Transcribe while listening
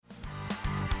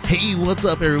Hey, what's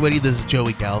up, everybody? This is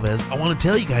Joey Galvez. I want to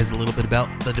tell you guys a little bit about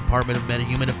the Department of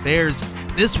Metahuman Affairs.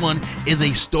 This one is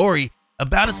a story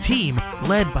about a team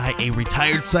led by a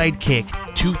retired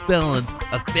sidekick, 2 felons,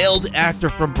 a failed actor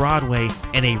from Broadway,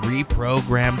 and a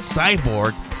reprogrammed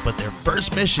cyborg. But their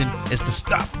first mission is to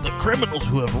stop the criminals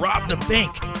who have robbed a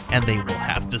bank, and they will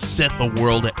have to set the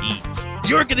world at ease.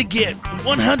 You're going to get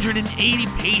 180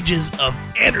 pages of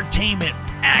entertainment,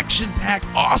 action-packed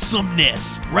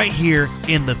awesomeness right here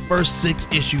in the first 6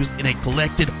 issues in a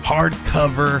collected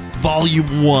hardcover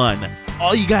volume 1.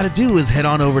 All you got to do is head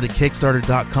on over to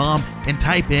Kickstarter.com and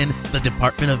type in the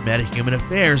Department of Metahuman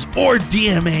Affairs or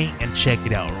DMA and check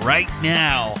it out right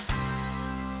now.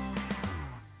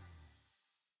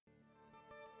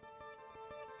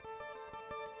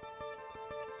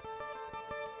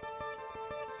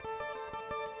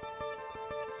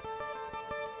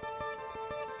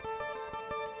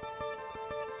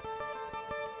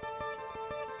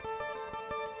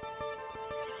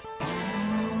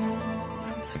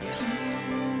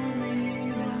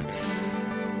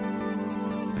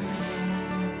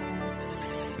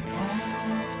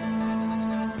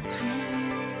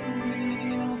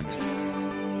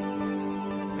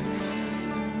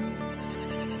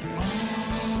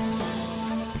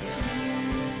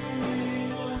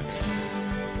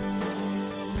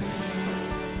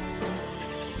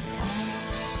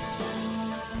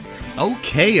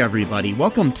 Okay, everybody,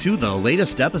 welcome to the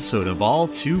latest episode of All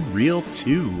Too Real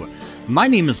 2. My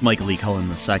name is Michael E. Cullen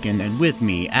II, and with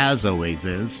me, as always,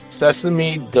 is...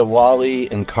 Sesame,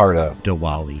 Diwali, and Karta.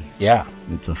 Diwali. Yeah.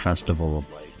 It's a festival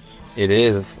of lights. It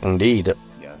is, indeed.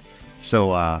 Yes.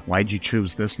 So, why'd you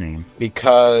choose this name?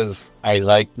 Because I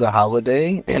like the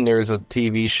holiday, and there's a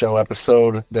TV show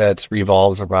episode that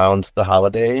revolves around the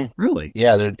holiday. Really?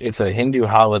 Yeah, it's a Hindu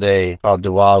holiday called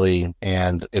Diwali,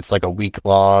 and it's like a week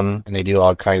long, and they do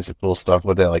all kinds of cool stuff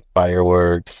with it, like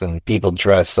fireworks, and people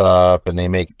dress up, and they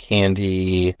make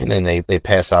candy, and then they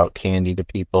pass out candy to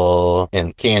people,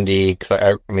 and candy,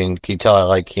 because I mean, can you tell I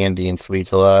like candy and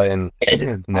sweets a lot, and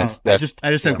that's I just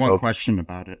had one question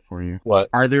about it for you. What?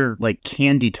 Are there, like,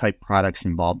 candy-type products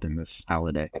involved in this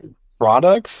holiday?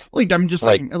 Products? Like, I'm just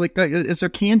like, is there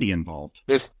candy involved?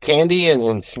 There's candy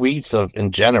and sweets in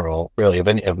general, really,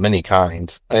 of many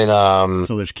kinds. And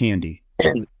so there's candy.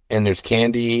 And there's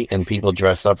candy, and people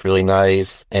dress up really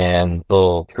nice, and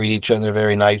they'll treat each other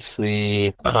very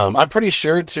nicely. I'm pretty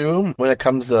sure, too, when it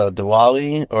comes to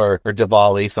Diwali, or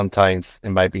Diwali, sometimes it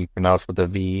might be pronounced with a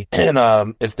V,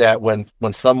 and is that when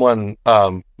someone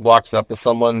walks up to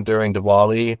someone during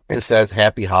Diwali and says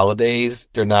Happy Holidays,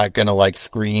 they're not gonna like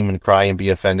scream and cry and be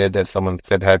offended that someone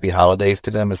said Happy Holidays to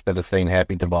them instead of saying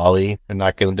Happy Diwali. They're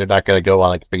not gonna go on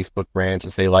like Facebook rants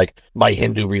and say like my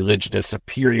Hindu religion is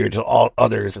superior to all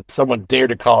others. And someone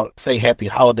dared to say Happy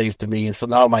Holidays to me, and so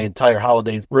now my entire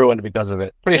holiday's ruined because of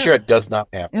it. Pretty sure it does not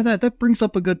happen. Yeah, that brings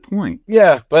up a good point.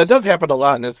 Yeah, but it does happen a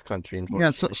lot in this country.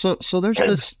 Yeah, so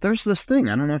there's this thing.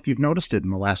 I don't know if you've noticed it in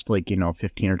the last 15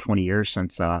 or 20 years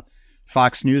since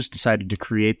Fox News decided to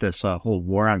create this whole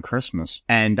war on Christmas.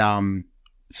 And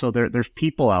so there's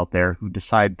people out there who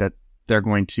decide that they're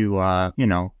going to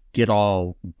get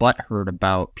all butthurt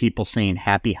about people saying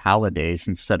Happy Holidays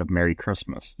instead of Merry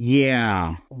Christmas.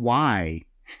 Yeah, why?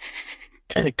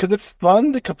 Because it's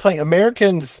fun to complain.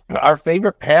 Americans, our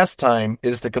favorite pastime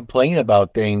is to complain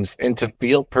about things and to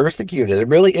feel persecuted. It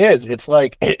really is. It's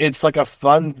like a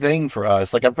fun thing for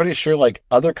us. Like, I'm pretty sure like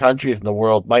other countries in the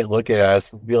world might look at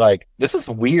us and be like, this is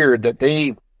weird that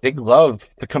they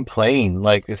love to complain.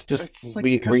 Like, it's just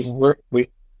we're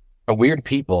a weird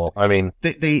people. I mean,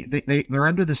 they're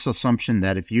under this assumption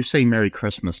that if you say Merry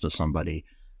Christmas to somebody,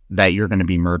 that you're going to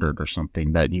be murdered or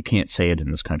something, that you can't say it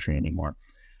in this country anymore.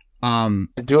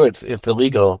 It's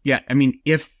illegal. Yeah, I mean,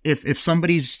 if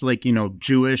somebody's like,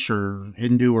 Jewish or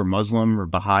Hindu or Muslim or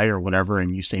Baha'i or whatever,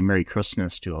 and you say Merry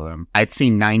Christmas to them, I'd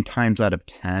say 9 times out of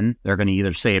 10, they're going to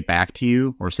either say it back to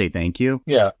you or say thank you.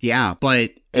 Yeah. Yeah,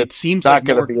 but it seems not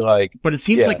going to be like... But it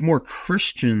seems like more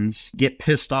Christians get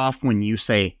pissed off when you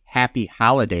say Happy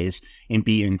Holidays and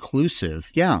be inclusive.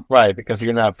 Yeah. Right, because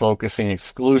you're not focusing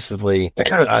exclusively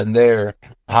on their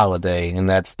holiday, and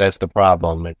that's the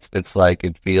problem. It's like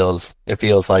it feels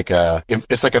like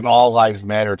it's like an all lives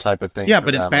matter type of thing. Yeah,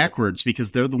 but it's backwards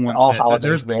because they're the ones all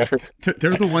holidays matter.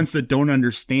 They're the ones that don't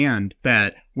understand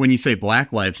that when you say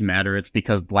Black Lives Matter, it's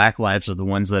because Black lives are the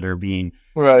ones that are being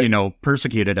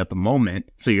persecuted at the moment.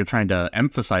 So you're trying to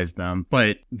emphasize them,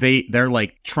 but they're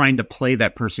like trying to play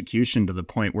that persecution to the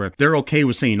point where they're okay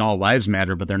with saying all lives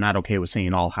matter, but they're not okay with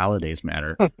saying all holidays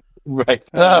matter. Right.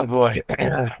 Oh boy.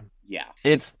 Yeah.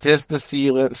 It's just the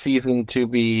season to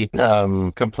be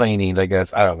complaining, I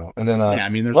guess. I don't know. And then Yeah, I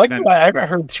mean, there's I haven't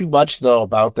heard too much though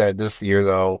about that this year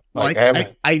though. Well,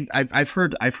 I've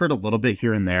heard a little bit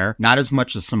here and there, not as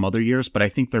much as some other years, but I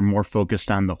think they're more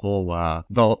focused on the whole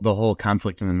the whole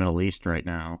conflict in the Middle East right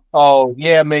now. Oh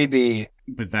yeah, maybe.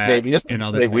 With that, maybe just and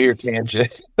other a weird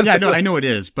tangent. Yeah, no, I know it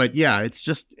is, but yeah, it's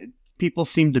just people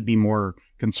seem to be more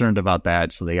concerned about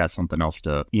that, so they got something else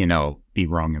to be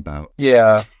wrong about.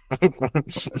 Yeah.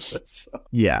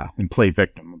 Yeah, and play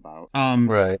victim about.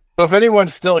 Right. So if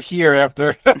anyone's still here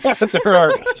after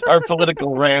our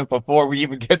political rant before we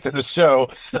even get to the show,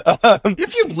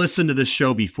 if you've listened to the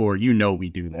show before, we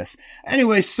do this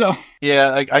anyway. So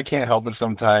yeah, I can't help it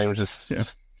sometimes.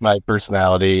 Just my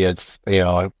personality. It's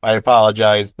I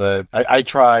apologize, but I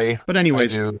try. But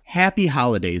anyways, happy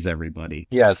holidays, everybody.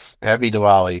 Yes, happy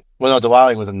Diwali. Well, no,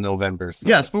 Diwali was in November. So.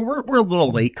 Yes, but we're a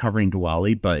little late covering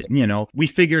Diwali, but we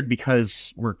figured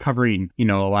because we're covering a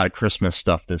lot of Christmas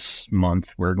stuff this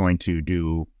month, we're going to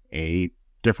do a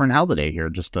different holiday here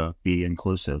just to be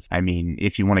inclusive. I mean,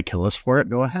 if you want to kill us for it,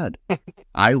 go ahead.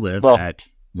 I live at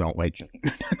wait.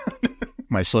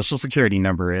 My social security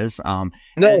number is my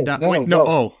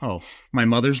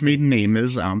mother's maiden name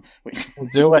is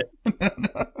do it.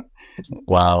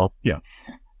 Wow. Yeah.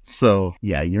 So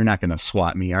yeah, you're not gonna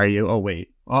swat me, are you? Oh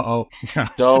wait. No.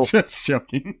 Just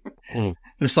joking.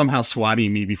 They're somehow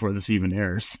swatting me before this even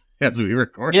airs as we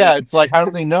record. Yeah, it's like, how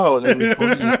do they know?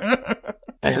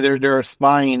 They're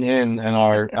spying in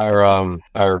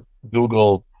our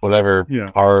Google whatever.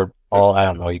 Yeah. I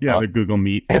don't know. The Google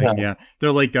Meet thing. Yeah.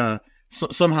 They're like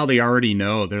somehow they already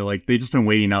know. They're like, they just been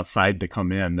waiting outside to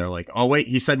come in. They're like, oh wait,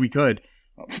 he said we could.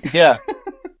 Yeah.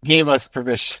 Gave us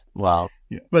permission. Wow.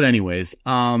 Yeah. But anyways,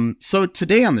 so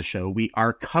today on the show, we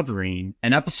are covering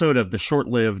an episode of the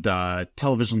short-lived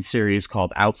television series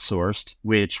called Outsourced,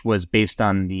 which was based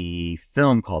on the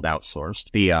film called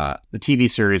Outsourced. The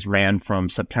TV series ran from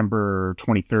September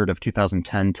 23rd of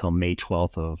 2010 till May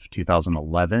 12th of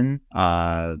 2011.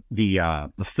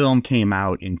 The film came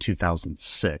out in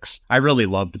 2006. I really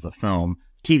loved the film.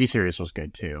 The TV series was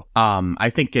good too. I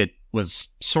think it was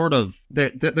sort of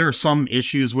there are some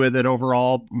issues with it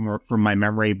overall from my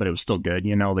memory, but it was still good.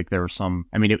 Like there were some.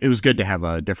 I mean, it was good to have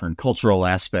a different cultural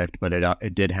aspect, but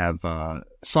it did have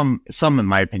some in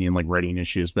my opinion like writing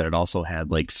issues, but it also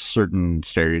had like certain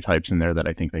stereotypes in there that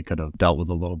I think they could have dealt with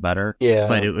a little better. Yeah,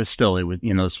 but it was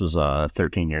this was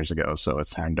 13 years ago, so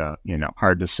it's kind of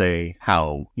hard to say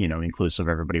how inclusive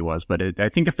everybody was. But I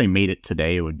think if they made it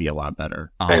today, it would be a lot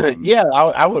better. Yeah,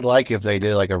 I would like if they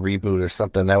did like a reboot or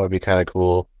something. That would be kind of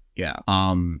cool. Yeah.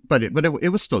 But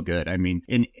it was still good. I mean,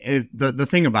 the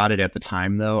thing about it at the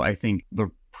time, though, I think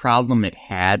the problem it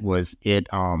had was it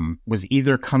was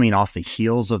either coming off the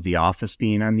heels of The Office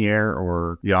being on the air,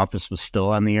 or The Office was still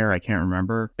on the air. I can't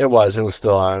remember. It was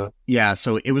still on. Yeah,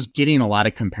 so it was getting a lot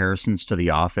of comparisons to The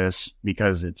Office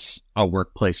because it's a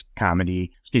workplace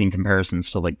comedy. It's getting comparisons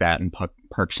to like that and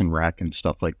Parks and Rec and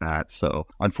stuff like that. So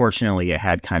unfortunately, it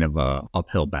had kind of a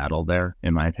uphill battle there,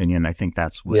 in my opinion. I think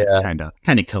that's what kind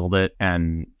of killed it.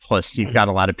 And plus, you've got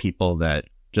a lot of people that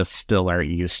just still are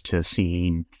used to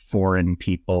seeing foreign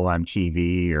people on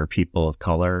TV or people of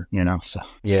color, so.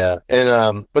 Yeah.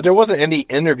 And, but there wasn't any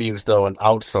interviews though in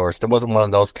Outsourced. It wasn't one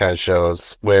of those kind of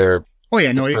shows where. Oh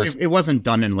yeah, no, it wasn't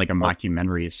done in like a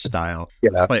mockumentary style.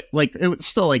 Yeah. But like, it was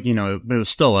still like, but it was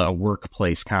still a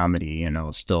workplace comedy,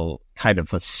 still kind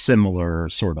of a similar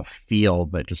sort of feel,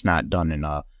 but just not done in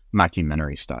a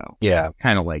mockumentary style. Yeah.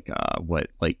 Kind of like what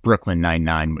like Brooklyn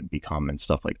Nine-Nine would become and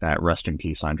stuff like that. Rest in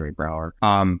peace, Andre Braugher.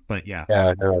 But yeah.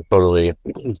 Yeah, totally.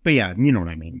 But yeah, you know what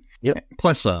I mean. Yep.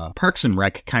 Plus, Parks and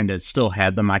Rec kind of still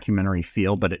had the mockumentary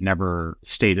feel, but it never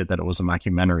stated that it was a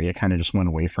mockumentary. It kind of just went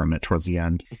away from it towards the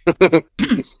end.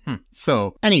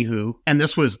 So, anywho,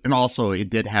 and also it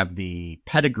did have the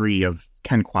pedigree of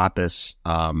Ken Kwapis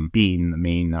being the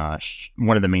main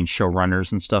one of the main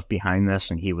showrunners and stuff behind this,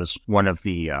 and he was one of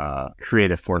the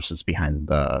creative forces behind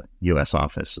the U.S.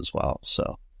 office as well.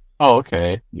 So, oh,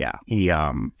 okay, yeah, he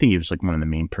I think he was like one of the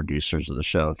main producers of the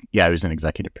show. Yeah, he was an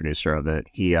executive producer of it.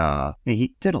 He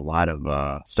did a lot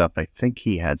of stuff. I think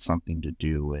he had something to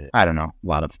do with, I don't know, a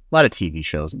lot of TV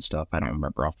shows and stuff. I don't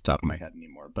remember off the top of my head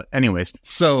anymore. But anyways,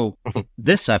 so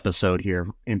this episode here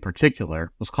in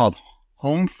particular was called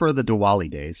Home for the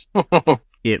Diwalidays.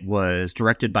 It was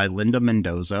directed by Linda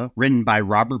Mendoza, written by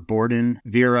Robert Borden,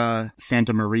 Vera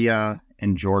Santamaria,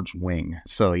 and George Wing.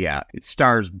 So yeah, it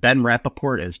stars Ben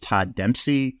Rappaport as Todd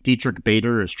Dempsey, Dietrich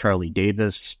Bader as Charlie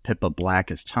Davis, Pippa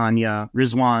Black as Tanya,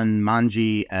 Rizwan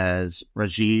Manji as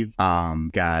Rajiv,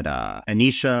 got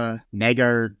Anisha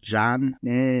Nagarjan,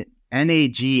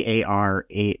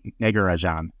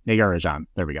 Nagarajan.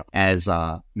 There we go. As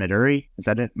Maduri. Is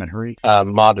that it? Maduri?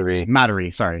 Maduri.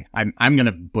 Maduri, sorry. I'm going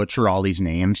to butcher all these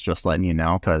names, just letting you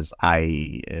know, because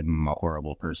I am a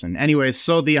horrible person. Anyway,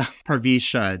 so the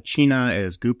Parvish China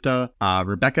is Gupta,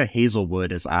 Rebecca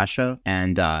Hazelwood is Asha,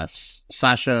 and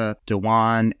Sasha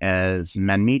Dewan as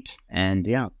Menmeet. And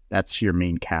yeah, that's your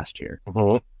main cast here.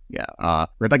 Mm-hmm. Yeah.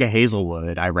 Rebecca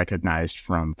Hazelwood, I recognized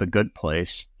from The Good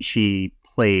Place. She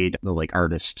played the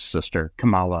artist sister,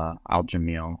 Kamala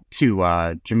Al-Jamil,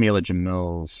 to Jamila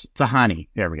Jamil's Tahani.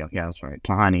 There we go. Yeah, that's right.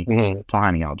 Tahani. Mm-hmm.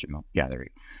 Tahani Al-Jamil. Yeah, there we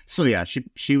go. So yeah,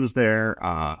 she was there.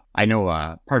 I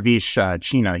know Parvish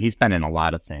China, he's been in a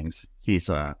lot of things. He's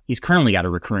currently got a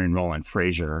recurring role in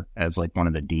Frasier as one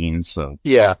of the deans. So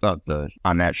yeah,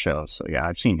 on that show. So yeah,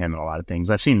 I've seen him in a lot of things.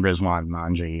 I've seen Rizwan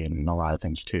Manji in a lot of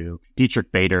things too.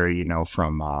 Dietrich Bader,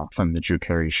 from the Drew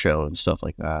Carey show and stuff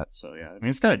like that. So yeah, I mean,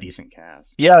 it's got a decent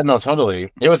cast. Yeah, no,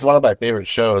 totally. It was one of my favorite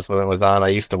shows when it was on. I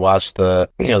used to watch the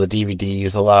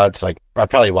DVDs a lot. It's I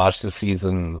probably watched the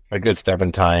season a good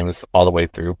 7 times all the way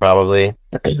through, probably.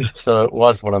 So it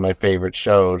was one of my favorite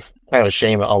shows. Kind of a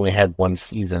shame it only had 1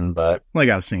 season, but like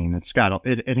I was saying,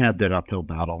 it had that uphill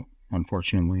battle,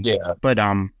 unfortunately. Yeah. But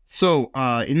so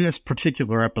in this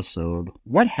particular episode,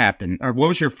 what happened, or what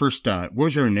was your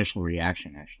initial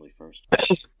reaction actually first?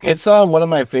 It's one of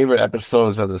my favorite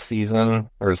episodes of the season,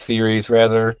 or series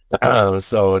rather.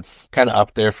 So it's kind of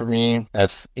up there for me.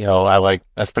 That's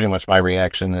that's pretty much my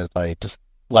reaction. Is I just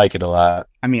like it a lot.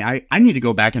 I mean, I need to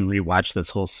go back and rewatch this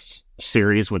whole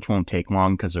series, which won't take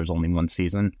long because there's only 1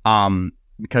 season.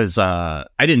 Because I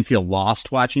didn't feel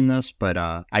lost watching this, but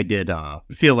I did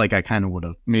feel like I kind of would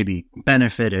have maybe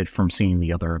benefited from seeing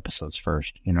the other episodes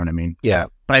first. You know what I mean? Yeah.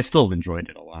 But I still enjoyed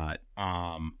it a lot.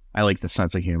 I like the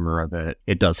sense of humor of it.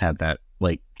 It does have that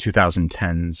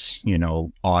 2010s,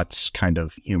 aughts kind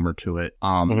of humor to it.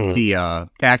 The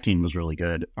acting was really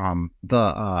good. And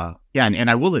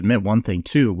I will admit one thing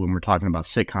too, when we're talking about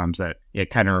sitcoms, that it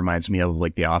kind of reminds me of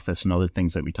The Office and other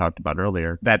things that we talked about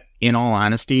earlier, that in all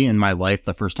honesty, in my life,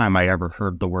 the first time I ever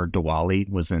heard the word Diwali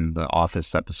was in the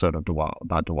Office episode of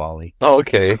about Diwali. Oh,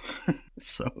 okay.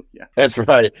 So, yeah. That's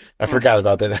right. I forgot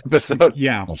about that episode.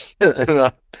 Yeah.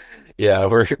 Yeah,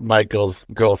 where Michael's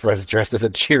girlfriend's dressed as a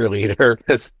cheerleader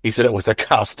because he said it was a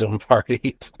costume party.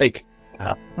 It's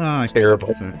terrible.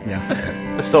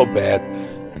 Yeah. It's so bad.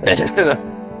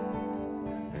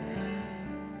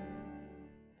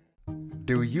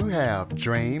 Do you have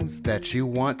dreams that you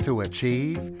want to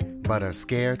achieve but are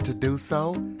scared to do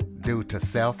so due to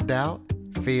self-doubt,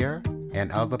 fear,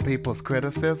 and other people's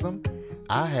criticism?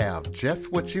 I have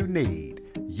just what you need.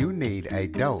 You need a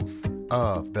dose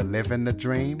of the Living the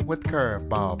Dream with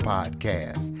Curveball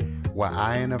podcast, where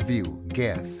I interview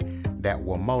guests that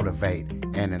will motivate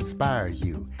and inspire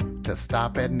you to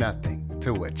stop at nothing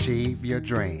to achieve your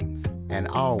dreams. And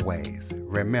always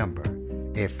remember,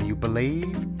 if you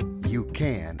believe, you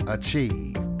can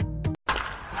achieve. The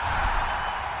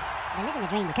Living the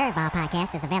Dream with Curveball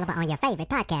podcast is available on your favorite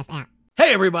podcast app.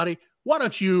 Hey, everybody. Why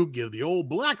don't you give the old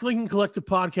Black Lincoln Collective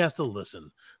podcast a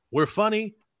listen? We're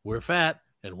funny, we're fat,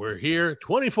 and we're here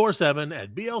 24/7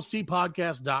 at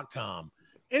blcpodcast.com.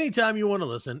 Anytime you want to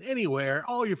listen, anywhere,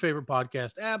 all your favorite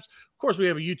podcast apps. Of course, we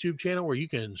have a YouTube channel where you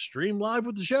can stream live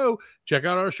with the show. Check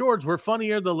out our shorts. We're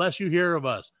funnier the less you hear of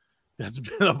us. That's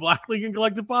been a Black Lincoln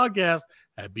Collective podcast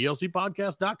at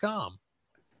blcpodcast.com.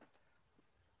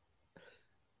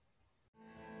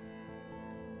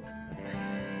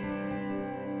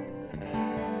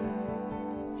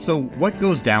 So what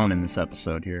goes down in this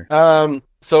episode here?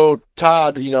 So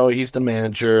Todd, he's the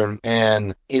manager,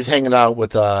 and he's hanging out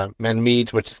with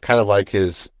Menmeet, which is kind of like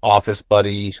his office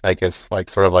buddy, I guess,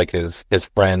 sort of like his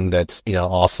friend that's,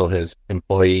 also his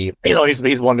employee.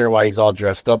 He's wondering why he's all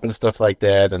dressed up and stuff like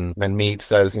that, and Menmeet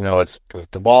says, it's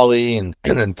Diwali, and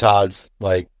then Todd's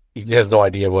he has no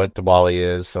idea what Diwali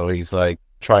is, so he's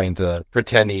trying to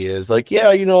pretend he is.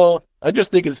 I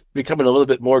just think it's becoming a little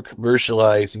bit more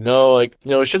commercialized,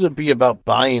 it shouldn't be about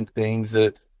buying things.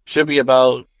 It should be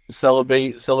about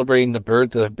celebrating the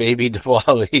birth of baby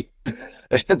Diwali.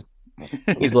 And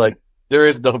he's like, there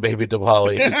is no baby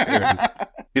Diwali.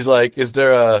 He's like, is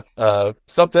there a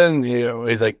something?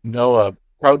 He's like, no, a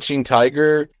crouching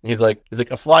tiger. He's like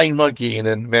a flying monkey. And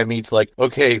then Menmeet's like,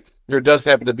 okay, there does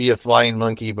happen to be a flying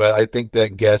monkey, but I think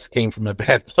that guess came from a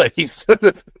bad place.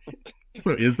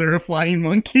 So is there a flying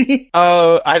monkey?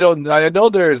 I don't. I know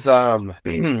there's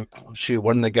shoot.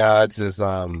 One of the gods is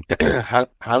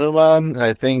Hanuman.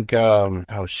 I think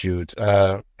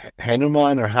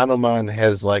Hanuman or Hanuman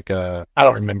has like a, I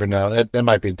don't remember now. That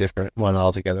might be a different one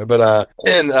altogether. But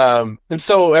and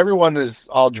so everyone is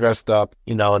all dressed up,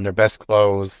 in their best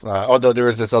clothes. Although there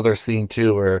is this other scene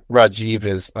too where Rajiv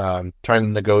is trying to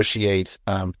negotiate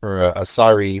for a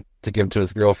sari to give to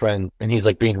his girlfriend, and he's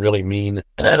like being really mean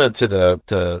to the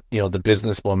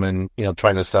businesswoman,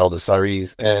 trying to sell the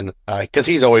saris, and because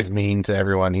he's always mean to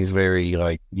everyone, he's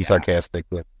very sarcastic,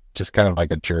 but just kind of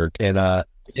like a jerk, and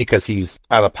because he's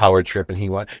on a power trip, and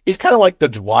he's kind of like the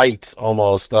Dwight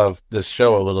almost of the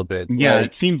show a little bit. Yeah,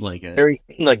 it seems like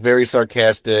it. Very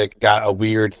sarcastic. Got a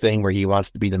weird thing where he wants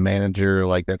to be the manager,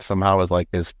 like that somehow is like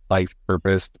his life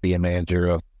purpose to be a manager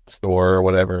of store or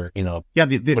whatever,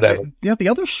 whatever. The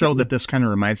other show that this kind of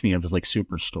reminds me of is like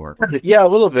Superstore. Yeah, a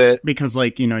little bit, because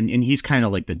and he's kind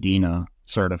of like the Dina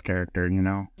sort of character,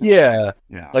 Yeah.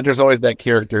 Like there's always that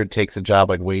character who takes a job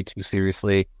like way too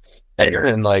seriously,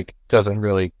 and like doesn't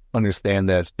really understand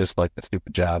that it's just like a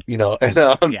stupid job, and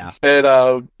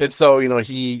so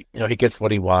he gets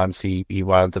what he wants. He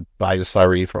wanted to buy the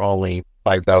sari for only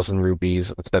 5,000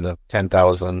 rupees instead of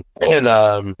 10,000, and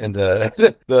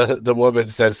the woman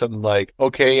said something like,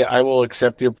 "Okay, I will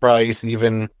accept your price,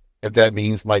 even if that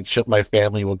means my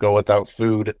family will go without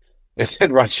food." And then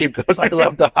Rajiv goes, "I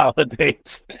love the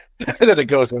holidays," and then it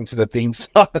goes into the theme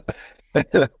song.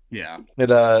 Yeah,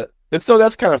 and so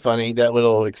that's kind of funny. That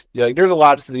little there's a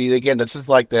lot to the, again. It's just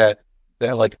like that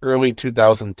like early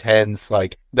 2010s,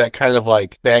 like that kind of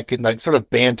like back in like sort of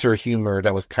banter humor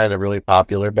that was kind of really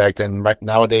popular back then. Right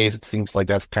nowadays, it seems like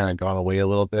that's kind of gone away a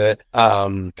little bit.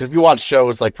 Because if you watch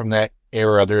shows like from that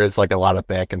era, there is like a lot of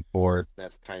back and forth.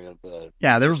 That's kind of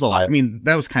there was a lot. I mean,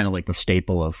 that was kind of like the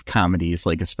staple of comedies,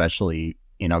 like especially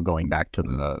going back to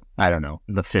the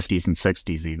 50s and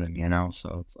 60s even.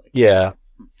 So it's like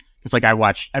It's like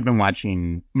I've been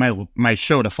watching my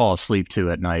show to fall asleep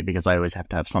to at night, because I always have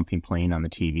to have something playing on the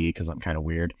TV because I'm kind of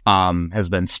weird. Has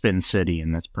been Spin City,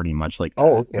 and that's pretty much like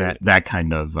that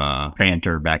kind of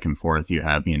banter back and forth. You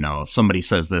have somebody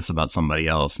says this about somebody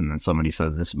else, and then somebody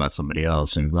says this about somebody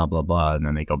else, and blah blah blah, and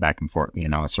then they go back and forth,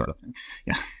 sort of thing.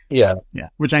 Yeah.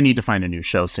 Which I need to find a new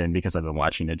show soon because I've been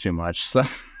watching it too much. So.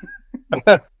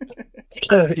 So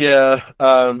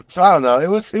I don't know. It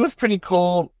was pretty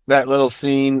cool, that little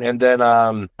scene, and then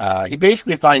he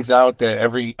basically finds out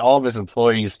that all of his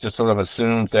employees just sort of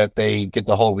assumed that they get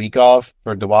the whole week off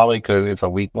for Diwali because it's a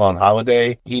week-long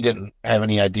holiday. He didn't have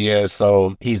any idea,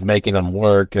 so he's making them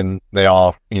work, and they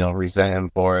all resent him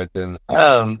for it. And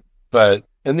again,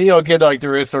 like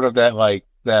there is sort of that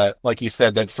like you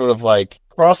said, that sort of like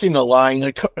crossing the line.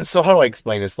 Like, so how do I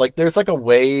explain this? Like, there's like a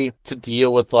way to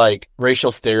deal with like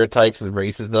racial stereotypes and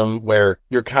racism where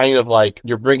you're kind of like,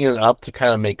 you're bringing it up to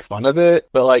kind of make fun of it,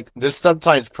 but like this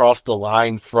sometimes cross the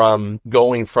line from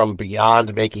going from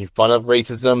beyond making fun of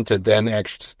racism to then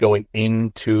actually going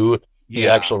into the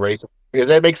actual racism. If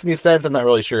that makes any sense, I'm not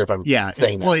really sure if I'm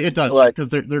saying that. Well, it does, because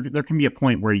there can be a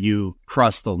point where you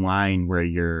cross the line where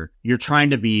you're trying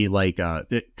to be like,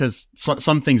 because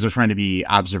some things are trying to be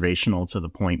observational to the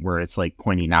point where it's like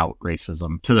pointing out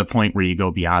racism, to the point where you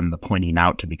go beyond the pointing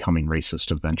out to becoming racist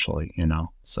eventually,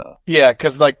 so. Yeah,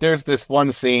 because like there's this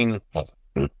one scene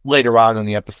later on in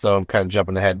the episode, I'm kind of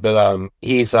jumping ahead, but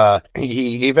he's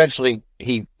he eventually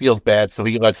he feels bad, so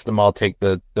he lets them all take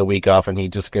the week off, and he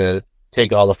just gonna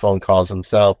take all the phone calls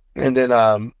himself. And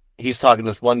then he's talking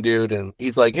to this one dude, and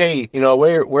he's like, "Hey,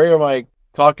 where am I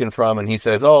talking from?" And he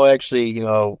says, "Oh, actually,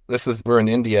 we're in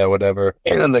India," or whatever.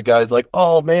 And then the guy's like,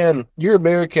 "Oh man, your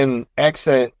American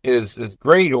accent is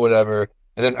great," or whatever.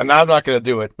 And I'm not going to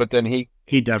do it, but then he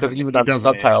does, because even on the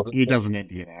subtitles, he does an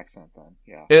Indian accent.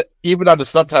 Then even on the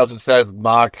subtitles it says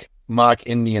mock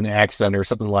Indian accent or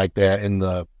something like that in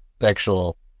the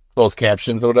actual closed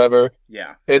captions or whatever.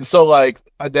 Yeah. And so like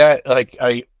that, like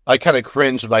I kind of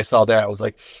cringed when I saw that. I was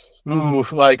like, ooh,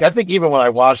 like I think even when I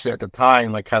watched it at the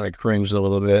time, like kind of cringed a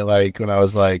little bit, like when I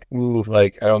was like, ooh,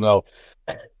 like I don't know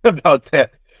about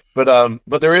that.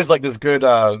 But there is like this good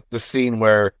the scene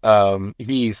where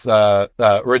he's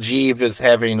Rajiv is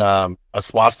having a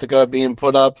swastika being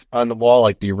put up on the wall,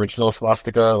 like the original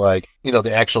swastika, like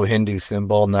the actual Hindu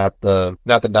symbol, not the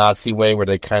Nazi way where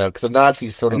they kind of, because the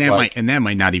Nazis sort of that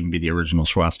might not even be the original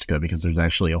swastika, because there's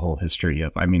actually a whole history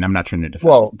of, I mean, I'm not trying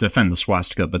to defend the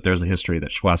swastika, but there's a history that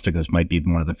swastikas might be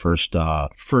one of the first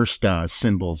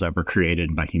symbols ever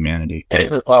created by humanity.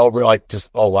 Oh, like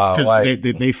just wow!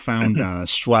 They found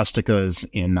swastikas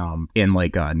in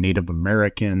like Native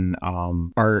American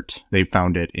art. They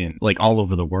found it in like all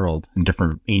over the world. in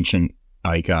different ancient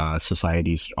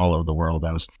societies all over the world.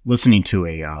 I was listening to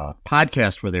a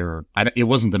podcast where it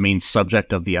wasn't the main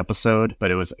subject of the episode,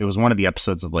 but it was one of the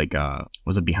episodes of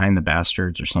was it Behind the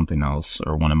Bastards or something else,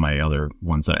 or one of my other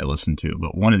ones that I listened to.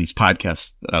 But one of these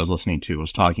podcasts that I was listening to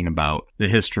was talking about the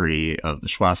history of the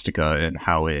swastika and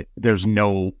how there's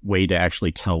no way to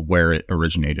actually tell where it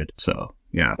originated. So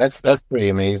yeah, that's pretty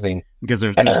amazing. Because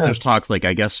there's talks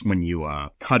I guess when you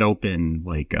cut open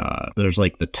there's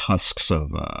the tusks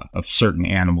of certain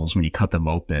animals, when you cut them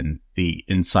open, the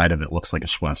inside of it looks like a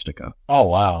swastika. Oh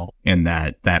wow! And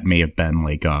that may have been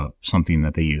something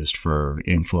that they used for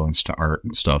influence to art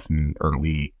and stuff in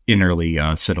early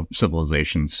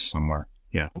civilizations somewhere.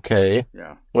 Yeah. Okay.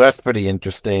 Yeah. Well, that's pretty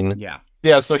interesting. Yeah.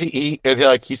 Yeah, so he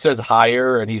says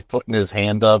higher, and he's putting his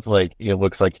hand up, it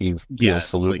looks like he's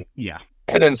saluting. Yeah.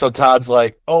 And then so Todd's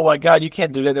like, "Oh my God, you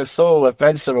can't do that. They're so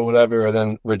offensive or whatever." And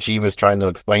then Rajiv is trying to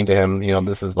explain to him,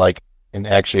 this is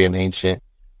actually an ancient,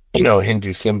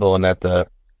 Hindu symbol, and that the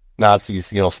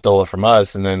Nazis, stole it from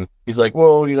us. And then he's like,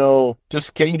 "Well,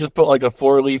 can't you just put a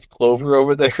 4-leaf clover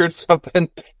over there or something?"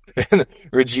 And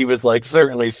Rajiv is like,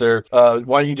 "Certainly, sir. Why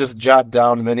don't you just jot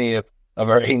down many of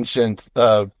our ancient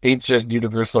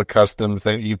universal customs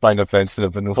that you find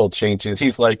offensive, and we'll change it."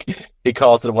 He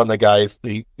calls it one of the guys.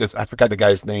 I forgot the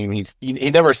guy's name.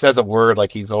 He never says a word.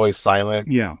 He's always silent.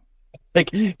 Yeah.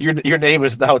 Your name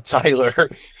is now Tyler.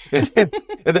 and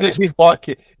then as he's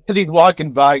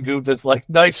walking by, Goop that's like,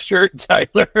 "Nice shirt,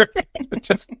 Tyler."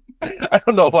 I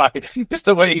don't know why. Just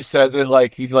the way he says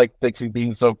it, he thinks he's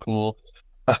being so cool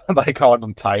by calling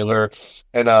him Tyler.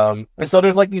 And so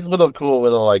there's these little cool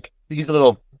little these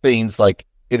little things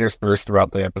interspersed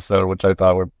throughout the episode, which I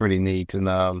thought were pretty neat.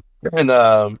 And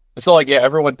so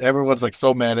everyone's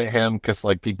so mad at him because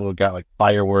people got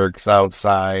fireworks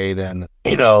outside, and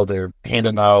they're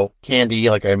handing out candy,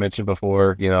 like I mentioned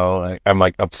before. I'm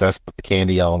obsessed with the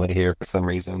candy element here for some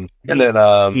reason. And then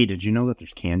hey, did you know that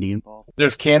there's candy involved?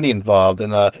 There's candy involved,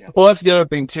 and well, that's the other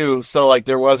thing too. So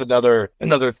there was another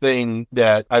thing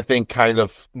that I think kind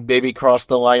of maybe crossed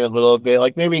the line a little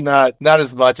bit. Maybe not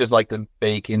as much as the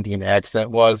fake Indian accent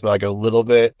was, but a little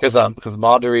bit, because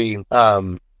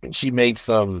Madhuri she made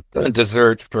some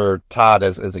dessert for Todd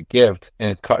as a gift,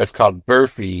 and it's called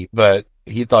burfi, but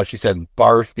he thought she said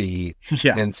barfi.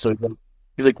 Yeah. And so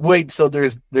he's like, "Wait, so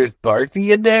there's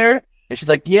barfi in there?" And she's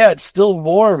like, "Yeah, it's still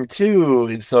warm too."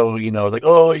 And so,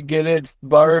 "Oh, you get it, it's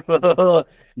barf."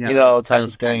 Yeah, type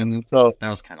of thing. So that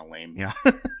was kind of lame. Yeah.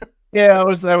 Yeah,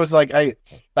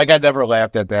 I never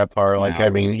laughed at that part. I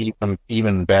mean,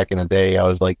 even back in the day, I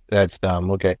was like, "That's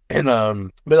dumb." Okay. And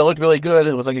but it looked really good.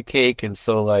 It was like a cake, and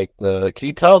so can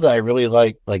you tell that I really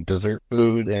like dessert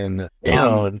food and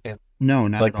no,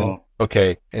 not at all.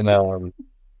 Okay. And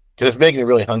it's making me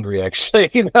really hungry,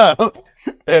 actually. And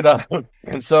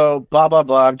so blah blah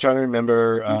blah. I'm trying to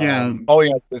remember. Yeah. Oh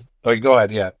yeah. Go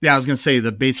ahead. Yeah. Yeah, I was gonna say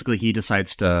that basically he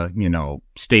decides to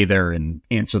stay there and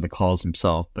answer the calls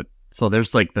himself, but. So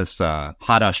there's this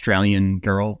hot Australian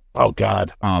girl. Oh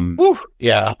God.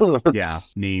 Yeah. Yeah.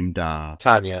 Named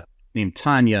Tanya.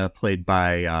 Played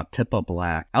by Pippa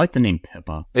Black. I like the name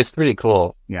Pippa. It's pretty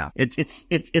cool. Yeah.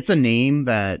 It's a name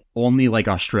that only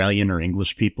Australian or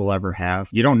English people ever have.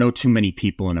 You don't know too many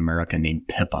people in America named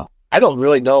Pippa. I don't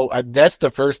really know. That's the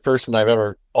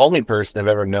only person I've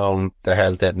ever known that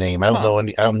has that name. I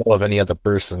don't know of any other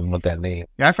person with that name.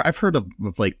 Yeah, I've heard of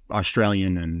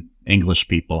Australian and English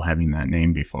people having that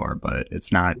name before, but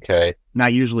it's not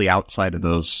not usually outside of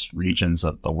those regions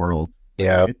of the world.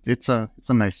 Yeah, it's a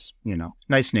nice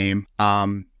nice name.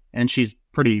 And she's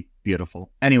pretty beautiful.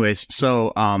 Anyways,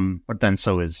 so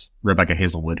so is Rebecca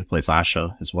Hazelwood, who plays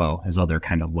Asha as well, his other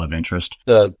kind of love interest.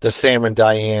 The Sam and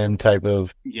Diane type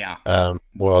of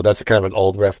well, that's kind of an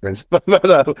old reference, but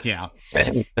yeah.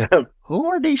 Who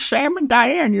are these Sam and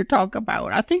Diane you're talking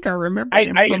about? I think I remember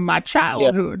them from my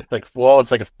childhood. Yeah,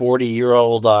 it's like a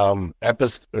 40-year-old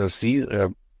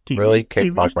episode. Really?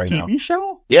 Can't talk right now. TV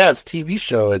show? Yeah, it's a TV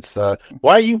show. It's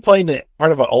why are you playing the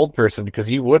part of an old person? Because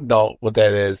you would know what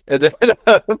that is. And then,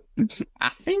 I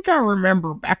think I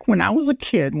remember back when I was a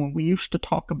kid when we used to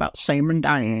talk about Sam and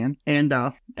Diane, and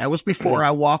that was before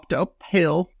I walked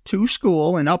uphill to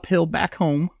school and uphill back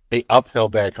home. Uphill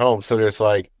back home. So there's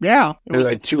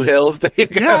there's 2 hills that you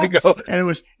gotta go.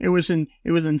 And it was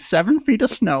in 7 feet of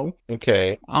snow.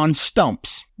 Okay. On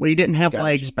stumps. We didn't have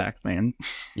legs back then.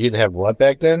 You didn't have what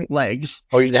back then? Legs.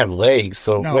 Oh, you didn't have legs.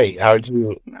 So no. Wait, how'd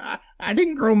you? I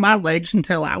didn't grow my legs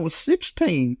until I was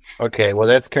 16. Okay, well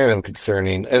that's kind of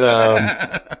concerning. And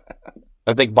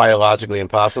I think biologically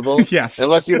impossible. Yes.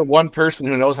 Unless you're the one person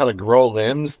who knows how to grow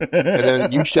limbs, and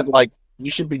then you should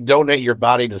donate your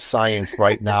body to science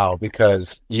right now,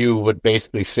 because you would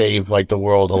basically save like the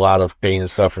world a lot of pain and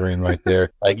suffering right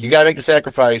there. Like, you gotta make the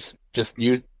sacrifice. Just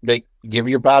give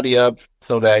your body up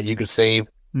so that you could save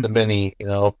the many,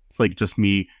 It's like just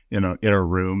me in a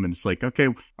room, and it's like, okay,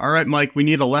 all right, Mike, we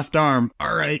need a left arm.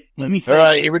 All right, let me think. All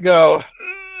right, here we go.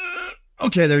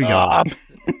 Okay, there you go.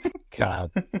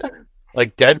 God.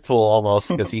 Like Deadpool almost,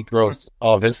 because he grows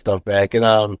all of his stuff back.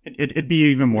 And it'd be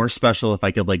even more special if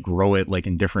I could like grow it like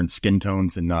in different skin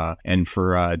tones and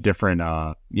for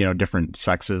different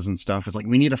sexes and stuff. It's like,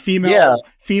 we need a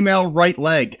female right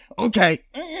leg. Okay.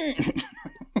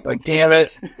 Like, damn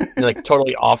it. You're like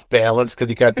totally off balance because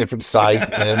you got different size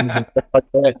limbs and stuff like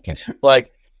that.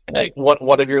 Like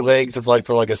one of your legs is like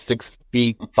for like a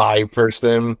 6'5"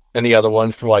 person, and the other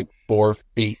one's for like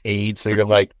 4'8". So you're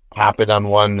like hopping on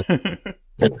one.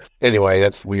 Anyway,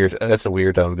 that's weird. That's a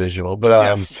weird visual. But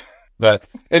Yes.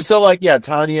 And so like, yeah,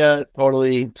 Tanya,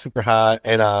 totally super hot.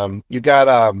 And you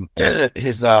got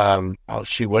his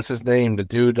what's his name? The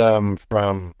dude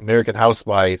from American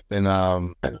Housewife. And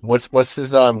what's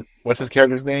his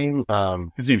character's name?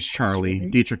 His name's Charlie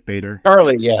Dietrich Bader.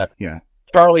 Charlie, yeah. Yeah.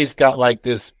 Charlie's got like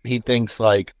this, he thinks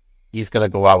like he's gonna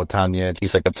go out with Tanya, and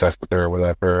he's like obsessed with her or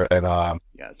whatever. And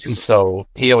Yes. and so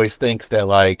he always thinks that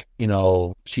like,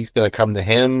 she's gonna come to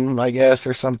him, I guess,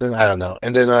 or something. I don't know.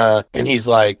 And then and he's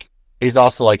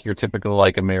also like your typical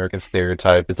like American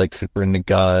stereotype. It's like super into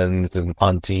guns and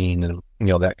hunting and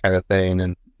that kind of thing.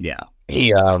 And Yeah.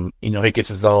 he he gets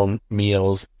his own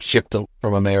meals shipped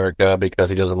from America because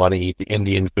he doesn't want to eat the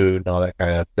Indian food and all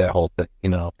that whole thing,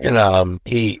 And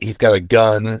he's got a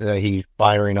gun that he's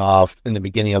firing off in the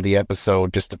beginning of the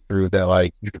episode just to prove that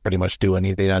like you can pretty much do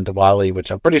anything on Diwali,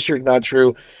 which I'm pretty sure is not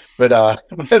true, but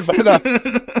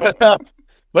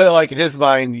but like in his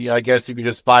mind, I guess you could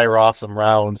just fire off some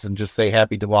rounds and just say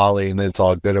Happy Diwali and it's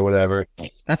all good or whatever.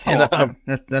 That's how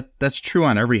that's true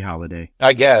on every holiday.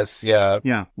 I guess, yeah.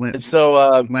 Yeah. And so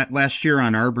Last year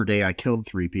on Arbor Day, I killed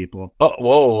 3 people. oh,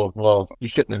 whoa, well, you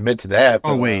shouldn't admit to that.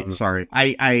 Oh but, wait, sorry.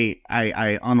 I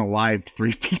unalived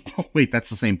 3 people. Wait, that's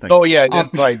the same thing. Oh yeah,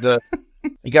 that's right.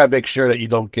 You gotta make sure that you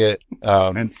don't get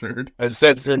Censored,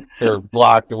 or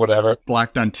blocked or whatever.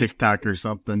 blocked on TikTok or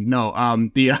something. No,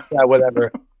 Yeah,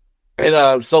 whatever.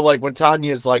 And so like when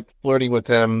Tanya's like flirting with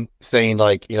him, saying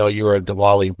like, you're a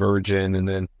Diwali virgin, and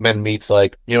then Men Meat's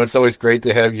like, it's always great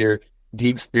to have your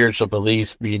deep spiritual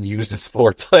beliefs being used as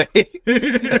foreplay.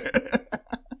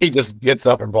 He just gets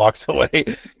up and walks away.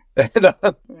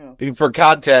 And for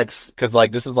context, because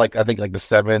like this is like I think like the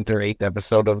 7th or 8th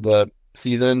episode of the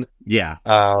season. Yeah.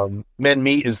 Men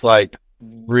Meat is like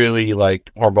really like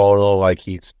hormonal, like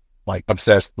he's like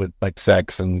obsessed with like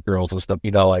sex and girls and stuff,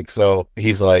 like, so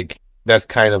he's like, that's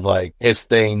kind of like his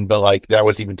thing, but like that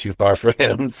was even too far for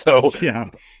him. So Yeah.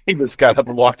 he just got up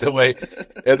and walked away.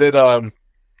 And then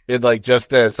it like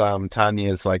just as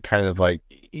Tanya is like kind of like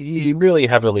he really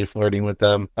heavily flirting with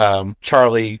them,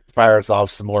 Charlie fires off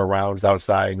some more rounds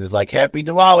outside and is like, Happy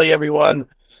Diwali, everyone.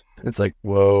 It's like,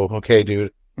 whoa, okay,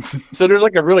 dude. So there's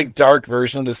like a really dark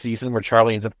version of the season where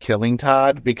Charlie ends up killing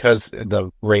Todd because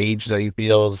the rage that he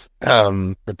feels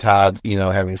for Todd,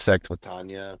 having sex with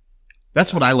Tanya.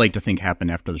 That's what I like to think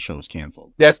happened after the show was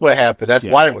canceled. That's what happened. That's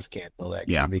Yeah. why it was canceled,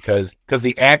 actually. Yeah. Because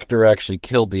the actor actually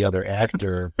killed the other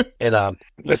actor. And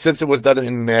since it was done in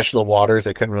international waters,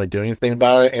 they couldn't really do anything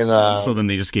about it. And So then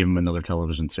they just gave him another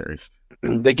television series.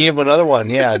 they gave him another one,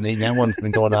 yeah. And that one's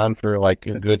been going on for like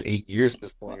a good 8 years at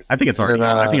this point. I think it's already. And,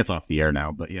 I think it's off the air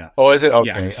now, but yeah. Oh, is it?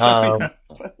 Okay. Yeah.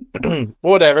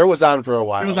 Whatever. It was on for a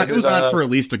while. It was on for at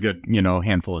least a good,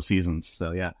 handful of seasons.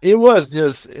 So yeah. It was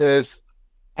just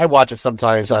I watch it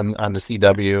sometimes on the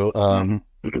CW,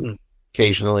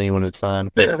 occasionally when it's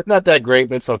on. It's not that great,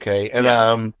 but it's okay.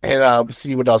 And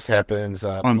see what else happens.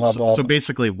 So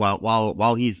basically,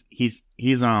 while he's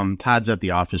Todd's at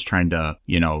the office trying to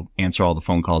answer all the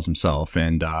phone calls himself,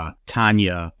 and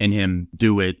Tanya and him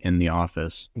do it in the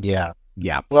office. Yeah.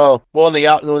 Well, in the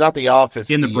not the office,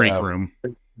 in the break room.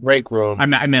 Break room. I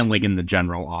meant like in the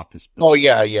general office. Oh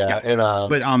yeah. And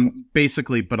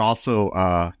but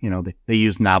also they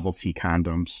use novelty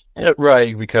condoms.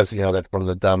 right, because that's one of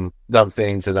the dumb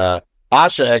things. And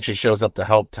Asha actually shows up to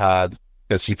help Todd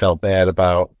because she felt bad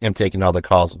about him taking all the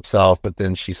calls himself, but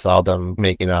then she saw them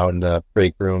making out in the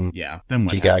break room. Yeah. Then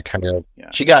what she got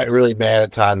she got really mad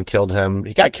at Todd and killed him.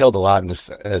 He got killed a lot in this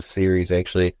series,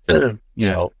 actually.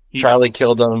 Charlie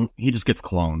killed him. He just gets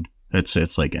cloned.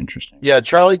 It's like interesting. Yeah,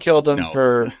 Charlie killed him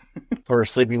for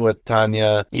sleeping with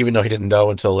Tanya, even though he didn't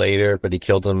know until later, but he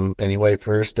killed him anyway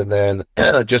first, and then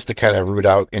just to kind of root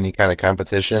out any kind of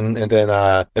competition. And then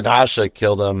and Asha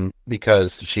killed him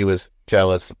because she was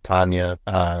jealous of Tanya.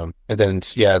 And then,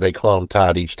 yeah, they clone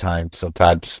Todd each time. So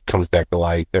Todd just comes back to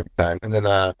life every time. And then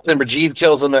Rajiv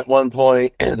kills him at one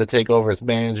point to take over as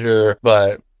manager,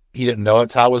 but he didn't know that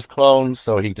Todd was cloned,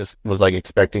 so he just was like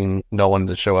expecting no one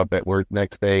to show up at work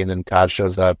next day. And then Todd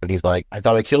shows up and he's like, I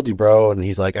thought I killed you, bro. And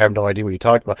he's like, I have no idea what you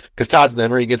talked about. Because Todd's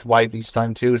memory gets wiped each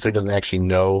time too, so he doesn't actually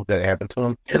know that it happened to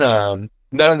him. And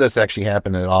none of this actually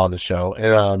happened at all in the show.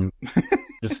 And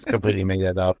just completely made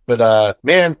that up. But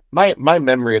man, my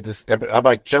memory of this, I'm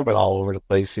like jumping all over the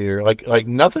place here. Like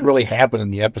nothing really happened in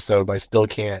the episode, but I still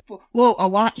can't. Well, a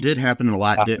lot did happen and a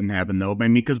lot didn't happen though. I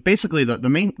mean, because basically the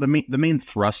main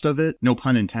thrust of it, no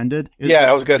pun intended.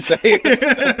 I was gonna say.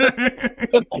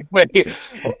 Like, wait.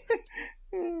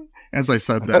 As I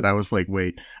said that, I was like,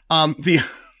 wait.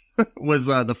 Was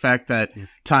the fact that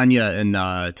Tanya and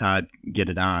Todd get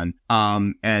it on.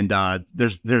 And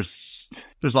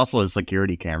there's also a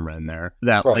security camera in there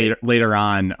that later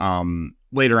on,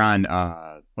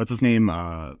 what's his name?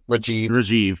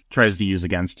 Rajiv tries to use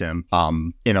against him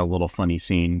in a little funny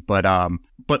scene. But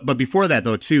before that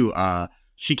though too,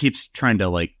 she keeps trying to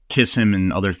like kiss him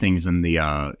and other things in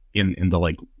the in the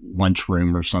like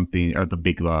lunchroom or something, or the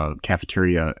big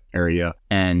cafeteria area,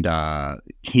 and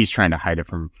he's trying to hide it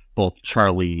from both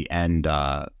Charlie and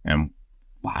I'm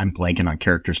blanking on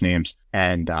characters' names.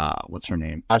 And what's her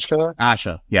name?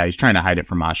 Asha. Yeah, he's trying to hide it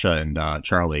from Asha and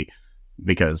Charlie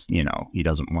because, you know, he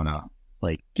doesn't want to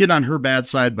like get on her bad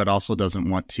side, but also doesn't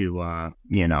want to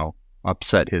you know,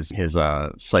 upset his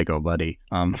psycho buddy.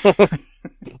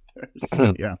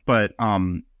 So, yeah, but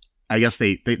I guess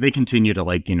they continue to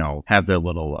like, you know, have their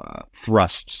little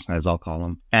thrusts, as I'll call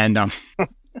them, and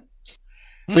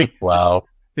wow.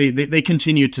 They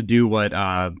continue to do what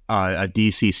a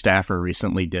DC staffer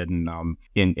recently did in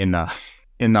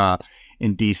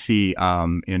DC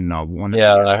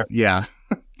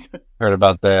Heard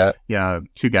about that. Yeah,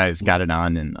 two guys got it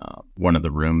on in one of the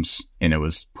rooms and it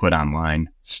was put online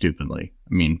stupidly.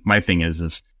 I mean, my thing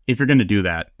is if you're going to do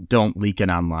that, don't leak it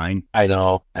online. I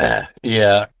know.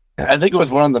 Yeah. I think it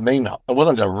was one of the main, it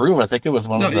wasn't a room. I think it was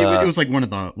one of the... it was like one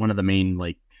of the main,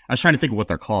 like, I was trying to think of what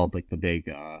they're called, like the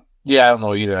big... yeah, I don't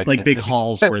know either. Like big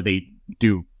halls where they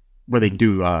do,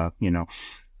 you know,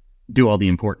 do all the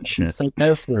important shit.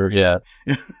 Yeah.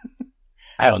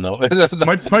 I don't know.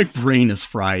 my brain is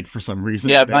fried for some reason.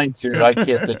 Yeah, mine too. I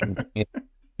can't think of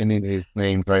any of these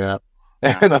names right now.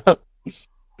 Yeah.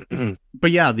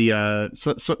 But yeah,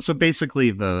 so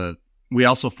basically we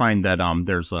also find that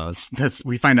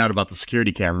we find out about the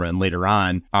security camera, and later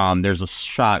on there's a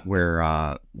shot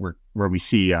where we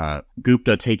see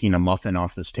Gupta taking a muffin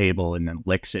off this table and then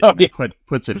licks it,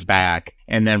 puts it back,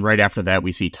 and then right after that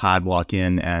we see Todd walk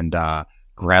in and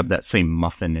grab that same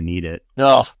muffin and eat it.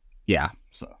 Oh yeah,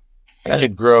 so kind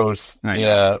of gross.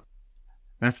 Yeah.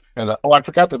 And I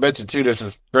forgot to mention too. There's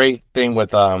this great thing with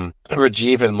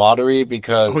Rajiv and Madhuri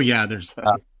because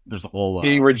there's a whole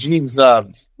Rajiv's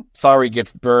sari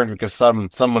gets burned because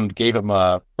someone gave him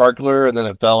a sparkler and then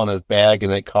it fell in his bag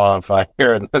and it caught on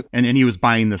fire. and he was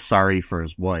buying the sari for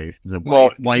his wife. Is it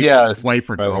wife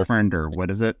or girlfriend or what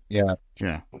is it? Yeah.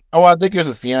 Oh, I think it was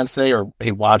his fiance, or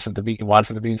he wants it to be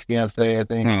his fiance. I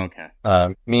think. Oh,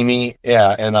 okay. Mimi.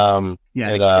 Yeah, and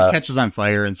it catches on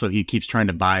fire, and so he keeps trying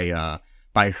to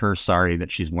buy her sari that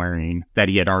she's wearing that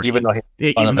he had already, even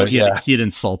though he had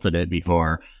insulted it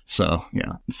before. So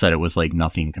yeah, said it was like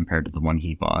nothing compared to the one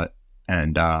he bought.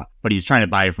 And but he's trying to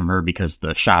buy it from her because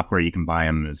the shop where you can buy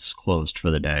them is closed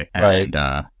for the day. And,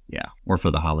 right. Or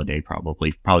for the holiday,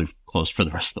 probably closed for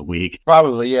the rest of the week.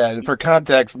 Probably, yeah. And for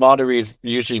context, Madhuri is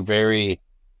usually very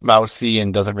mousy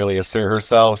and doesn't really assert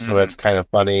herself, so that's kind of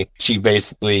funny. She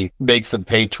basically makes them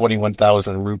pay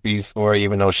 21,000 rupees for it,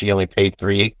 even though she only paid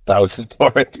 3,000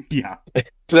 for it. Yeah. Because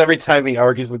every time he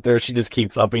argues with her, she just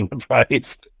keeps upping the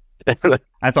price.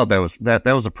 I thought that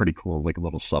was a pretty cool like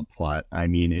little subplot. I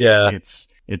mean,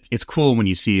 it's cool when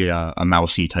you see a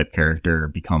mousy type character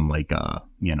become like a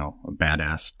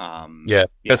badass.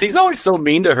 Because he's always so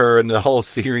mean to her in the whole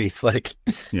series. Like,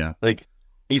 like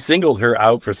he singled her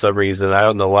out for some reason. I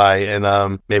don't know why,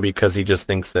 and maybe because he just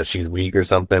thinks that she's weak or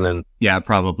something. And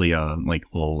probably like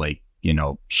little like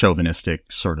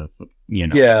chauvinistic sort of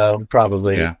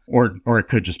probably or it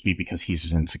could just be because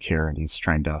he's insecure and he's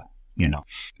trying to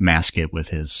mask it with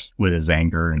his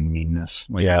anger and meanness.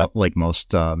 Like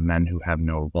most men who have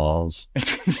no balls.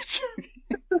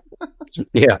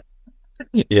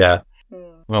 Yeah.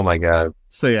 Oh my God.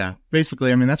 So yeah,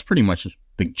 basically, I mean, that's pretty much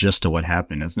the gist of what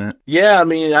happened, isn't it? Yeah, I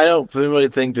mean, I don't really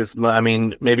think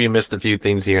maybe you missed a few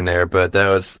things here and there, but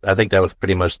I think that was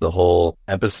pretty much the whole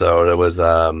episode. It was, it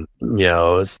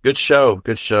was a good show.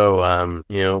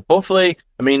 Hopefully,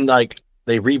 I mean, like,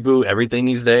 they reboot everything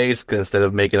these days instead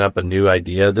of making up a new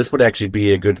idea. This would actually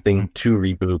be a good thing to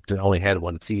reboot. It only had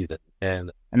one season,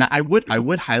 and I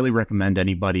would highly recommend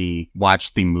anybody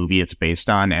watch the movie it's based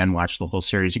on and watch the whole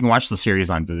series. You can watch the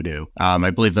series on Vudu. I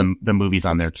believe the movie's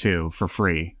on there too for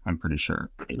free. I'm pretty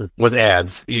sure with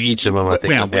ads. Each of them, I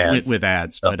think, with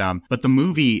ads. Oh. But the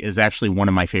movie is actually one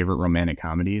of my favorite romantic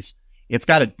comedies. It's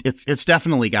it's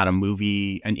definitely got an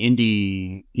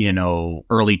indie,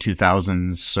 early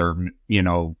 2000s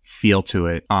or, feel to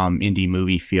it, indie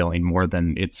movie feeling more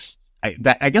than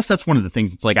I guess that's one of the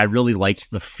things. It's like, I really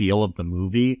liked the feel of the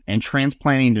movie, and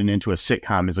transplanting it into a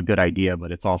sitcom is a good idea,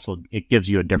 but it gives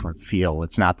you a different feel.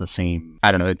 It's not the same. I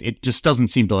don't know. It just doesn't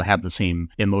seem to have the same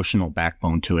emotional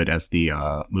backbone to it as the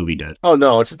movie did. Oh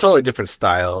no, it's a totally different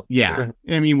style. Yeah.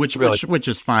 I mean, which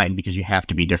is fine, because you have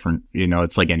to be different.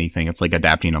 It's like anything. It's like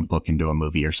adapting a book into a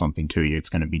movie or something to you. It's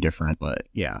going to be different, but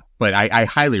yeah. But I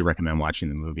highly recommend watching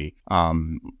the movie.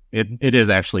 It is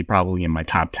actually probably in my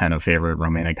top 10 of favorite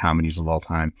romantic comedies of all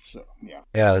time. So yeah.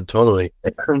 Yeah, totally.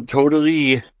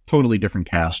 Totally different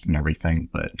cast and everything,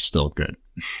 but still good.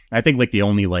 I think like the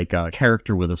only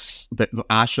character with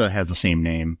Asha has the same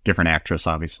name, different actress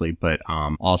obviously, but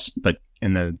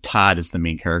and the Todd is the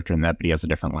main character in that, but he has a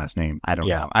different last name. I don't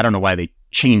know. I don't know why they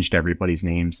changed everybody's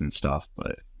names and stuff,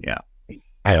 but yeah.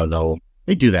 I don't know.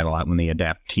 They do that a lot when they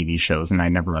adapt TV shows, and I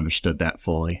never understood that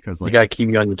fully. Cause, you gotta keep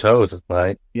you on your toes, that's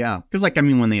right. Yeah, because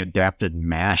when they adapted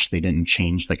MASH, they didn't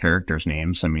change the characters'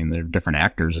 names. I mean, they're different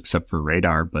actors except for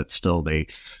Radar, but still,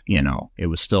 it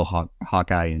was still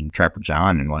Hawkeye and Trapper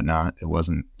John and whatnot. It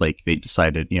wasn't like they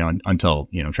decided, until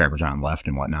Trapper John left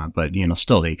and whatnot. But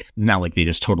still, it's not like they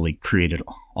just totally created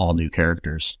all new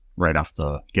characters right off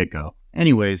the get-go.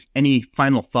 Anyways, any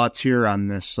final thoughts here on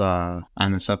this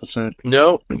episode?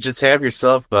 No, just have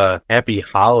yourself a happy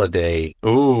holiday.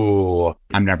 Ooh.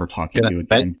 I'm never talking to you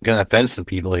again. Gonna offend some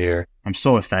people here. I'm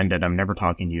so offended. I'm never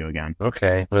talking to you again.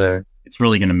 Okay, whatever. It's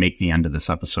really going to make the end of this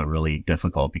episode really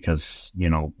difficult because,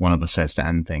 one of us has to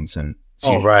end things, and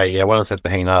right. Yeah, one of us has to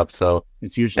hang up, so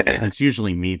it's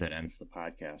usually me that ends the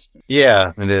podcast.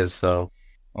 Yeah, it is, so.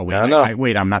 Oh,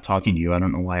 wait, I'm not talking to you. I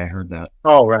don't know why I heard that.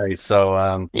 Oh, right.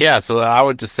 So, so I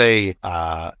would just say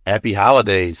happy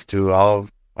holidays to all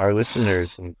of our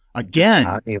listeners. Again.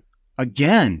 And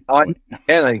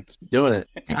I'm doing it.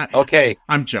 Okay.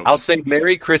 I'm joking. I'll say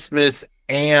Merry Christmas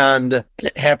and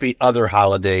happy other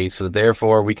holidays. So,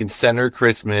 therefore, we can center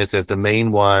Christmas as the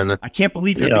main one. I can't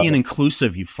believe you're being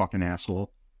inclusive, you fucking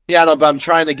asshole. Yeah, no, but I'm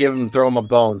trying to throw them a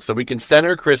bone. So we can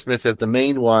center Christmas as the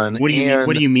main one. What do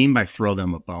you mean by throw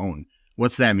them a bone?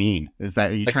 What's that mean?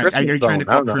 Are you trying to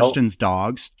call Christians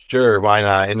dogs? Sure, why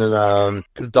not? And then,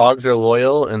 because dogs are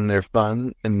loyal and they're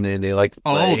fun and they like to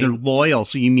play. Oh, they're loyal.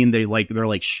 So you mean they're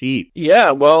like sheep?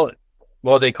 Yeah, well,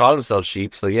 they call themselves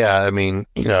sheep. So yeah, I mean,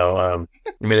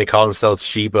 they call themselves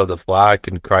sheep of the flock,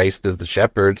 and Christ is the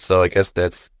shepherd. So I guess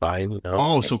that's fine.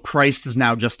 Oh, so Christ is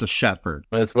now just a shepherd.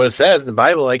 That's what it says in the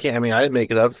Bible. I didn't make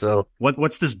it up. So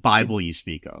what's this Bible you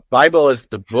speak of? Bible is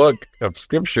the book of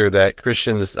scripture that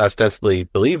Christians ostensibly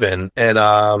believe in, and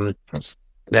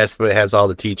that's what has all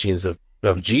the teachings of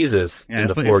Jesus in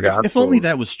the four Gospels. If only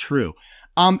that was true.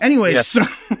 Anyway, yes. So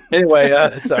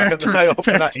back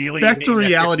to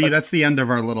reality. That's the end of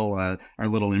our little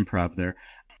improv there.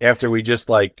 After we just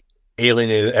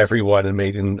alienated everyone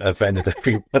and offended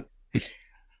everyone.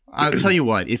 I'll tell you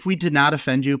what, if we did not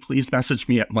offend you, please message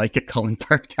me at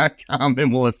mike@cullenpark.com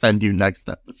and we'll offend you next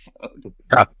episode.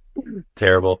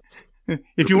 Terrible.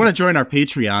 If you want to join our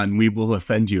Patreon, we will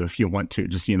offend you if you want to.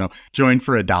 Just, join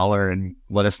for $1 and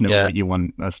let us know what you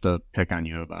want us to pick on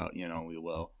you about. We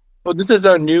will. Well, this is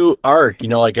our new arc,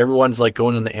 everyone's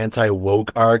going in the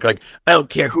anti-woke arc. I don't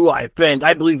care who I offend.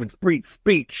 I believe in free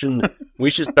speech. And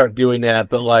we should start doing that,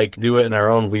 but do it in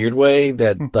our own weird way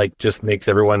that just makes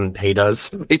everyone hate us,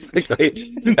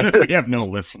 basically. We have no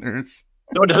listeners.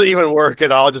 No, it doesn't even work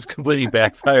at all. It just completely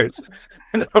backfires.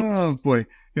 Oh, boy.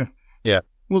 Yeah. Yeah.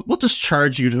 We'll just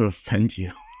charge you to offend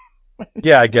you.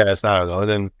 Yeah, I guess. I don't know.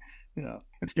 Then,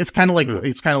 It's kind of like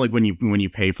when you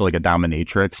pay for a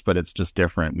dominatrix, but it's just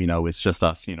different. It's just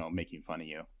us, making fun of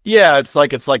you. Yeah, it's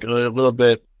like a little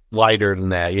bit lighter than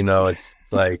that. It's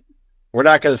we're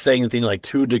not going to say anything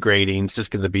too degrading. It's just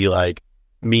going to be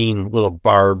mean little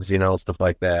barbs, stuff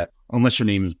like that. Unless your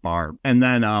name is Barb, and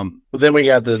then then we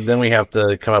have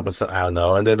to come up with some, I don't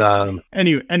know, and then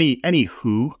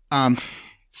anywho,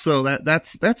 So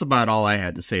that's about all I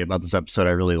had to say about this episode.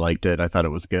 I really liked it. I thought it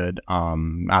was good.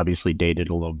 Obviously dated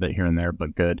a little bit here and there,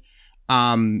 but good.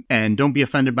 And don't be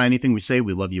offended by anything we say.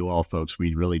 We love you all, folks.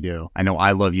 We really do. I know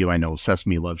I love you. I know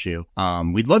Sesame loves you.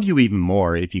 We'd love you even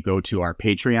more if you go to our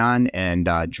Patreon and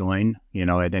join,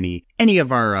 at any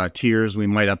of our tiers. We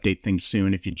might update things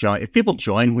soon. If people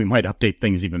join, we might update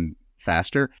things even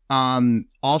faster.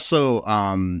 Also,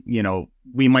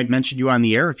 we might mention you on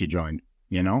the air if you joined.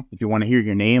 If you want to hear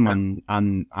your name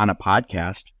on a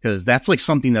podcast, because that's like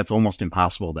something that's almost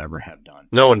impossible to ever have done.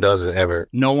 No one does it ever.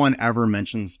 No one ever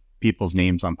mentions people's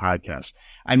names on podcasts.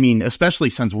 I mean, especially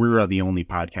since we are the only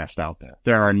podcast out there.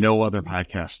 There are no other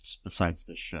podcasts besides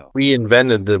this show. We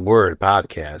invented the word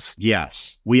podcast.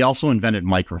 Yes. We also invented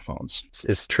microphones.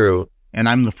 It's true. And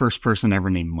I'm the first person ever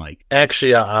named Mike.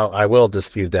 Actually, I will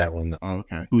dispute that one. Oh,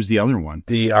 okay. Who's the other one?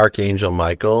 The Archangel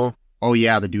Michael. Oh,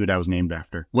 yeah, the dude I was named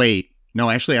after. Wait. No,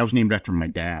 actually, I was named after my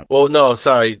dad. Well, no,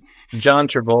 sorry. John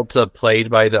Travolta played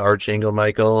by the Archangel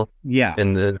Michael. Yeah.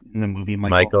 In the movie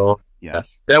Michael.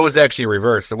 Yes. That was actually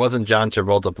reversed. It wasn't John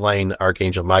Travolta playing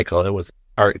Archangel Michael. It was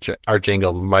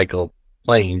Archangel Michael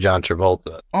playing John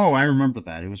Travolta. Oh, I remember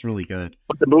that. It was really good.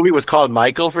 But the movie was called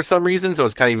Michael for some reason, so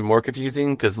it's kind of even more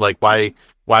confusing because, why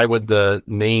would the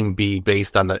name be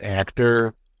based on the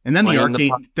actor? And then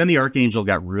the Archangel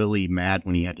got really mad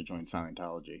when he had to join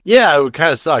Scientology. Yeah, it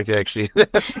kind of sucked, actually.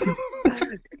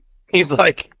 He's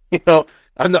like,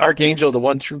 I'm the Archangel, the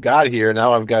one true God here.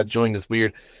 Now I've got to join this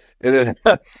weird. And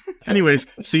then, anyways,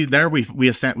 see there we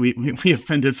offended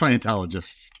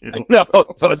Scientologists too. No,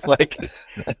 so it's like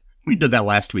we did that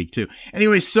last week too.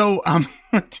 Anyway, so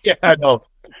yeah, I know.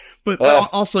 But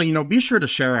also, be sure to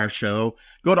share our show.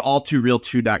 Go to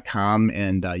all2real2.com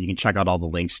and you can check out all the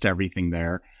links to everything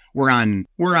there. We're on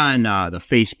the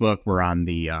Facebook, we're on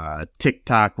the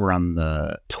TikTok, we're on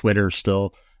the Twitter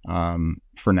still.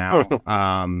 For now,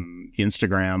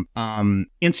 Instagram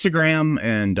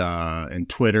and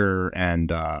Twitter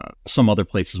and some other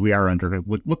places. We are under.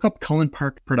 Look up Cullen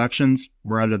Park Productions.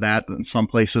 We're under that in some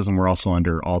places, and we're also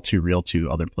under All Too Real 2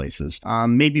 other places.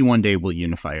 Maybe one day we'll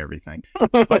unify everything.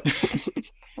 But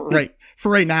for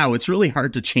right now, it's really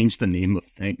hard to change the name of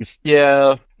things.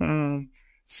 Yeah.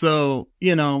 So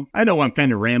I know I'm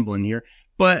kind of rambling here,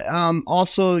 but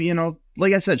also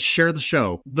like I said, share the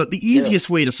show. The easiest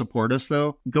way to support us,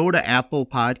 though, go to Apple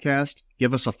Podcast,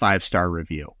 give us a 5-star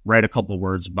review, write a couple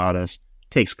words about us.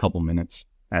 Takes a couple minutes.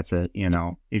 That's it.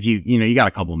 If you got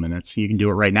a couple minutes, you can do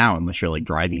it right now, unless you're like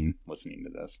driving, listening to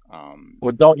this.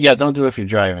 Well, don't do it if you're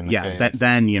driving. Yeah. Okay.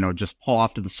 Then just pull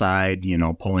off to the side,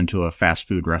 pull into a fast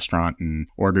food restaurant and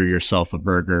order yourself a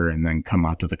burger, and then come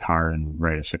out to the car and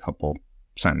write us a couple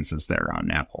sentences there on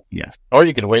Apple. Yes. Or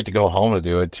you can wait to go home to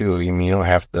do it too. I mean, you don't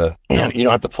have to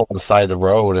pull on the side of the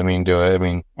road. Do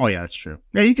it. Oh yeah, that's true.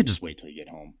 Yeah, you could just wait till you get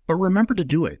home. But remember to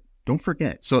do it. Don't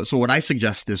forget. So what I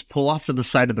suggest is pull off to the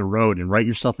side of the road and write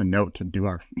yourself a note to do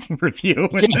our review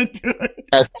and then do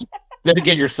it. Then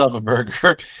get yourself a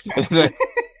burger.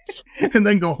 And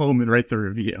then go home and write the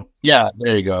review. Yeah,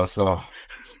 there you go. So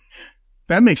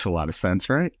that makes a lot of sense,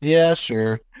 right? Yeah,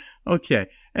 sure. Okay.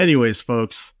 Anyways,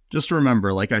 folks, just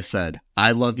remember, like I said,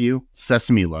 I love you.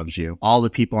 Sesame loves you. All the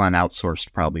people on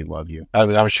Outsourced probably love you.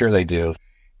 I'm sure they do.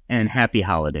 And happy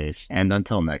holidays. And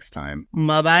until next time,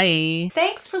 bye-bye.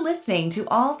 Thanks for listening to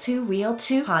All Too Real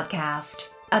 2 podcast,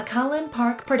 a Cullen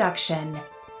Park production.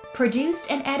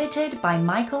 Produced and edited by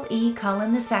Michael E.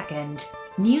 Cullen II.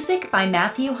 Music by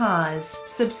Matthew Hawes.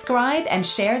 Subscribe and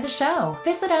share the show.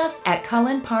 Visit us at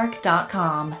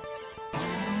cullenpark.com.